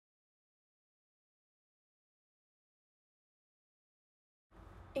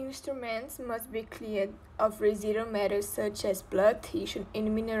Instruments must be cleared of residual matters such as blood, tissue,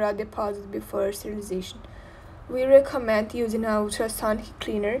 and mineral deposits before sterilization. We recommend using an ultrasonic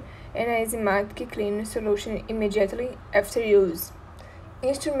cleaner and an enzymatic cleaner solution immediately after use.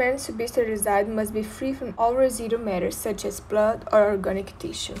 Instruments to be sterilized must be free from all residual matters such as blood or organic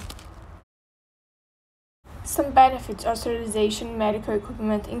tissue. Some benefits of sterilization medical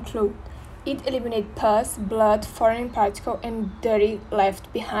equipment include: it eliminates pus, blood, foreign particles, and dirty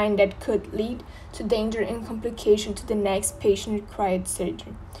left behind that could lead to danger and complication to the next patient required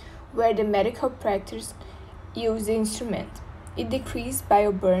surgery, where the medical practice use the instrument. It decreases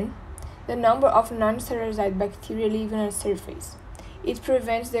bioburden, the number of non-sterilized bacteria living on the surface. It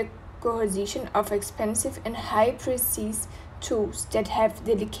prevents the corrosion of expensive and high-precision tools that have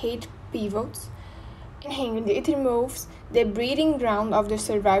delicate pivots. And it removes the breeding ground of the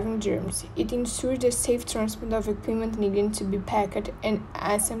surviving germs. It ensures the safe transport of equipment needing to be packed and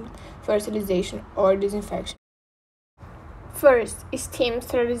assembled for sterilization or disinfection. First, steam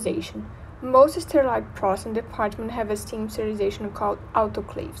sterilization. Most sterilized processing departments have a steam sterilization called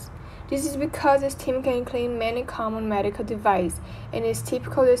autoclaves. This is because steam can clean many common medical devices and is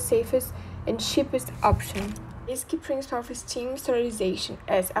typically the safest and cheapest option. The basic principle of steam sterilization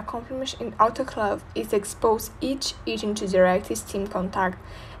as a complement in autoclave is to expose each agent to direct steam contact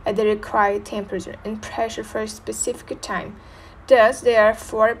at the required temperature and pressure for a specific time. Thus, there are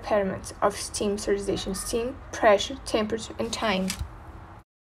four parameters of steam sterilization: steam, pressure, temperature, and time.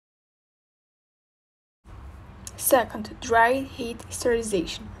 Second, dry heat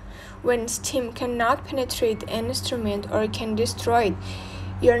sterilization. When steam cannot penetrate an instrument or can destroy it,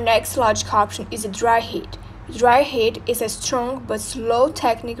 your next logical option is a dry heat. Dry heat is a strong but slow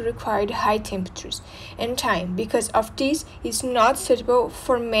technique required high temperatures and time. Because of this, it's not suitable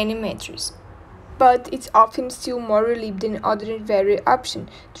for many methods, but it's often still more reliable than other various options.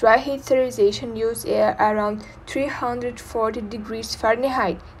 Dry heat sterilization uses air around 340 degrees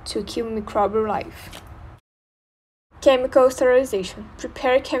Fahrenheit to kill microbial life. Chemical sterilization.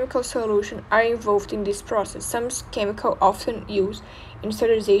 Prepared chemical solutions are involved in this process. Some chemicals often used in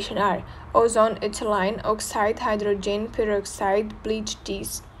sterilization are ozone, ethylene oxide, hydrogen peroxide, bleach.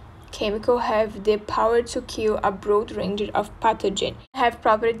 These chemicals have the power to kill a broad range of pathogens and have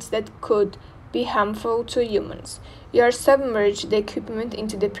properties that could be harmful to humans. You submerge the equipment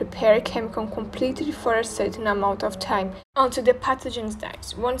into the prepared chemical completely for a certain amount of time until the pathogens die.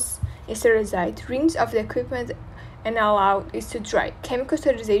 Once sterilized, rinse off the equipment and allow it to dry. Chemical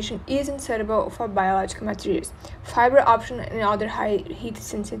sterilization isn't suitable for biological materials, fiber option, and other high heat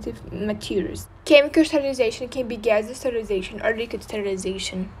sensitive materials. Chemical sterilization can be gas sterilization or liquid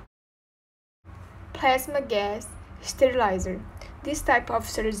sterilization. Plasma gas sterilizer. This type of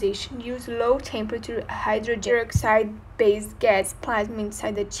sterilization uses low temperature hydrogen peroxide based gas plasma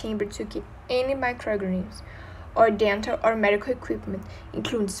inside the chamber to keep any microorganisms or dental or medical equipment,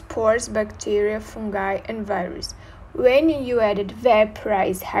 including spores, bacteria, fungi, and viruses. When you added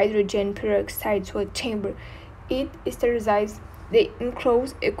vaporized hydrogen peroxide to a chamber, it sterilizes the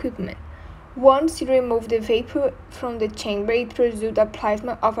enclosed equipment. Once you remove the vapor from the chamber, it produces a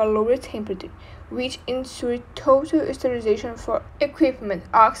plasma of a lower temperature, which ensures total sterilization for equipment.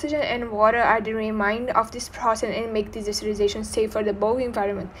 Oxygen and water are the remainder of this process and make this sterilization safe for the both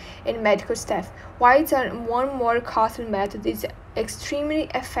environment and medical staff. While it's one more costly method, it's extremely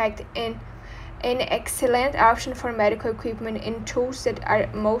effective and an excellent option for medical equipment and tools that are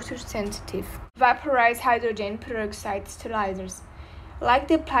most sensitive. Vaporized hydrogen peroxide sterilizers. Like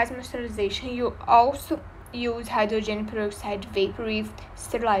the plasma sterilization, you also use hydrogen peroxide vapor with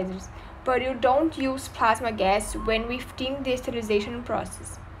sterilizers, but you don't use plasma gas when within the sterilization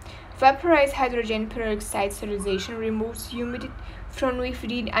process. Vaporized hydrogen peroxide sterilization removes humidity from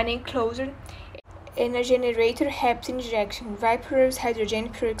within an enclosure, and a generator helps injection vaporized hydrogen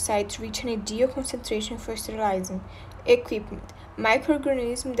peroxide to reach an ideal concentration for sterilizing equipment.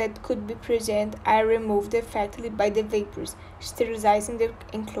 Microorganisms that could be present are removed effectively by the vapors, sterilizing the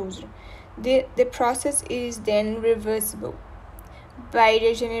enclosure. The process is then reversible by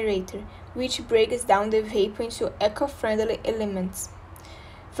the generator, which breaks down the vapor into eco-friendly elements.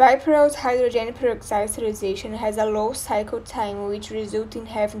 Vaporized hydrogen peroxide sterilization has a low cycle time, which results in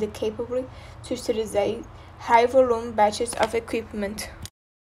having the capability to sterilize high-volume batches of equipment.